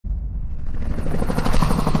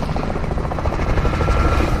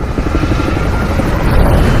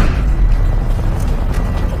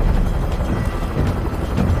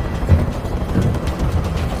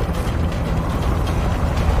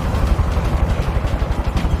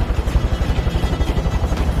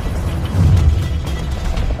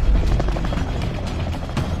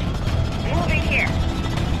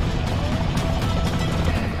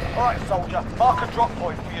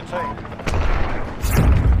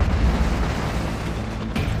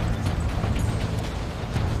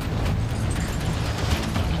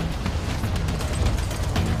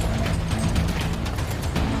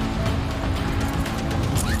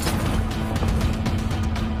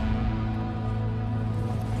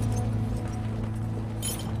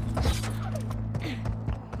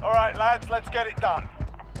survives. Let's get it done.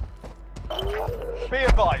 Be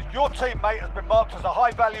advised, your teammate has been marked as a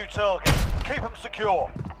high-value target. Keep them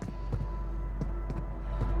secure.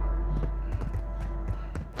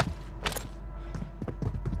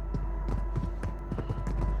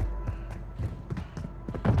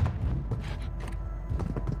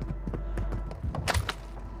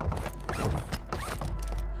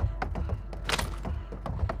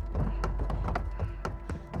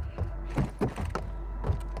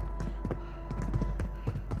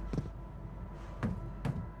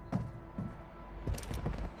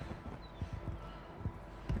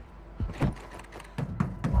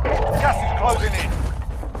 Gas is closing in.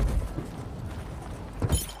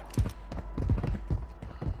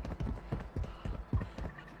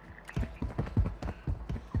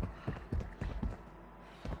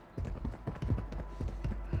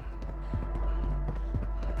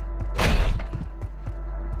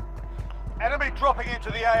 Enemy dropping into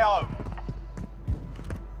the AO.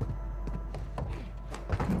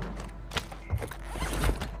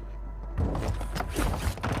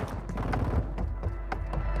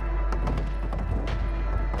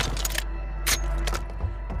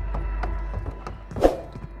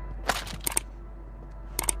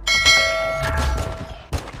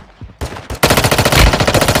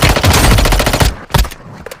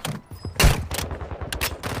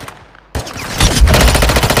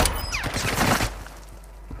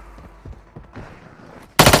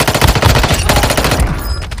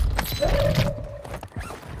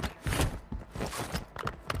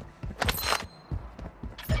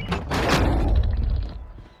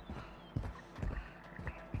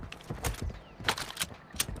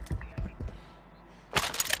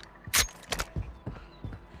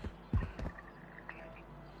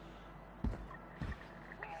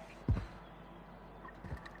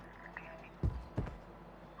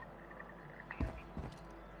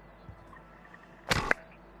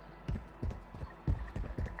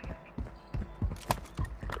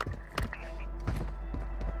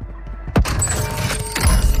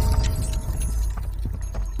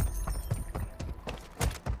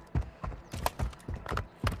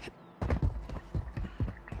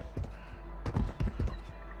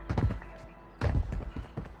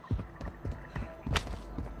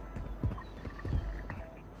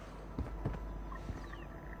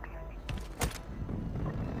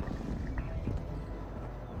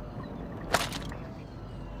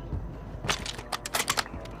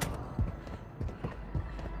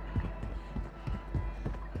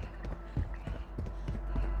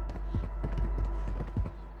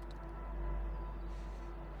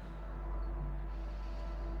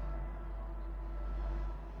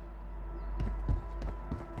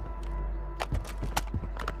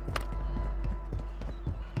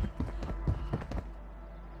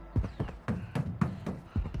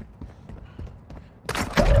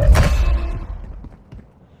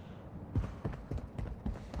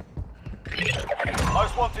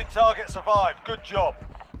 Most wanted target survived. Good job.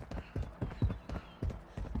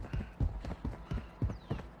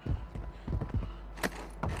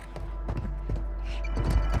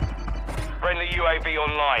 Friendly UAV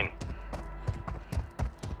online.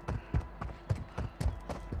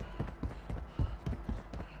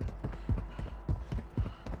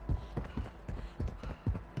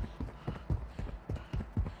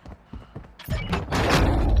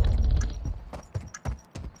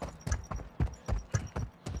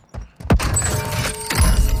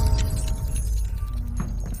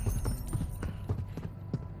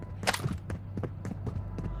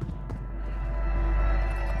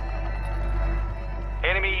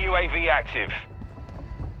 Enemy UAV active.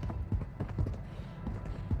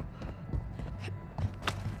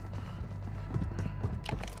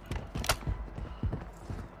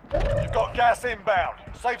 You've got gas inbound.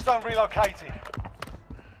 Safe zone relocated.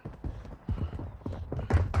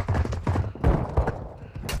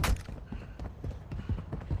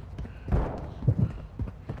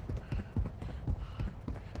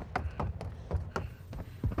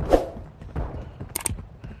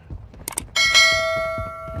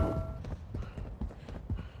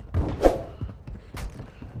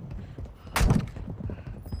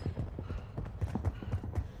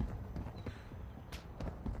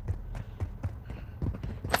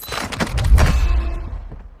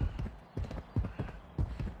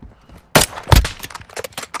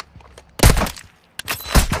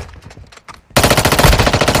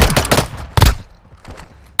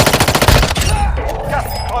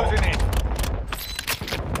 Closing in.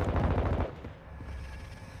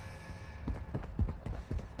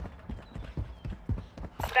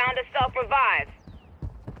 Found a self-revive.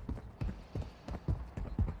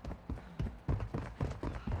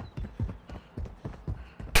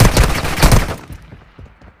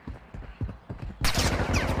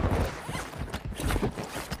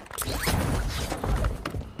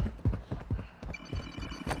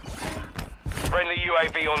 Friendly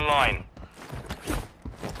UAV online.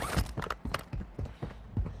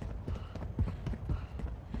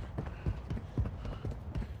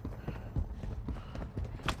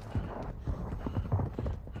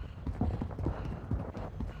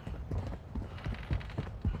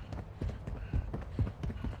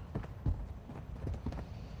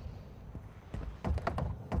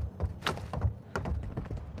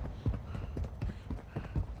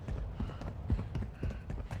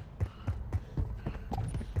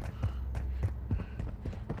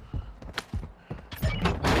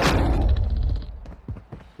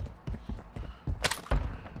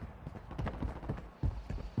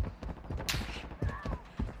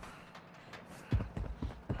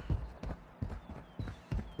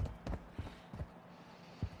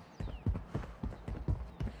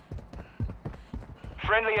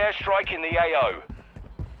 Friendly airstrike in the AO.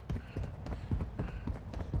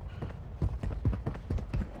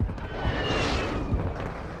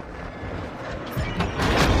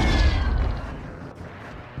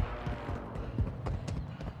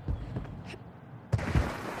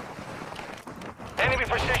 Enemy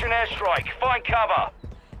precision airstrike. Find cover.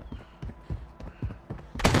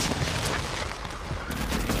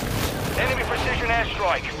 Enemy precision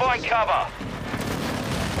airstrike. Find cover.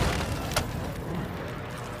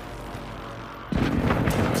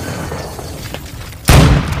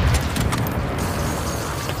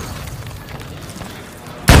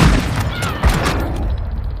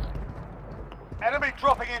 Enemy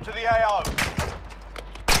dropping into the AO.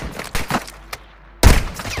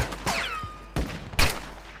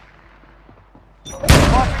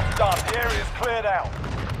 Fighting's done. The area's cleared out.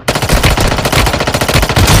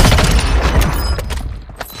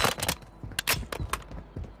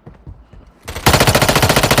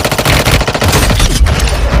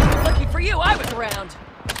 Lucky for you, I was around.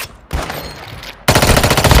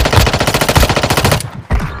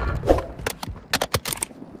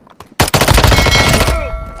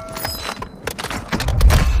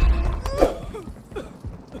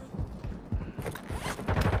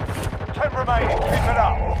 Remaining, keep it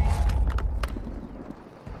up.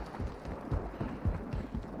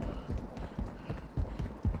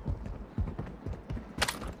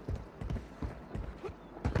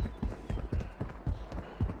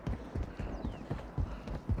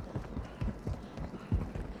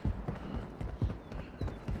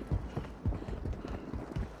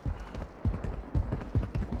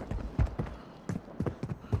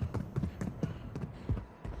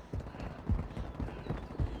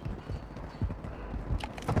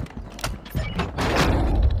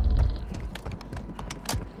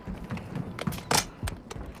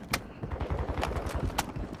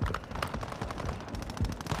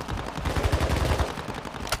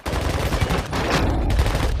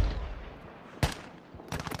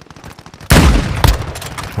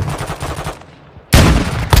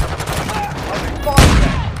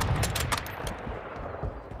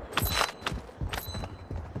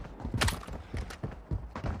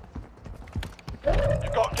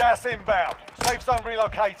 You've got gas inbound. Safe zone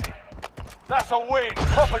relocated. That's a win.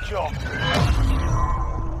 Proper job.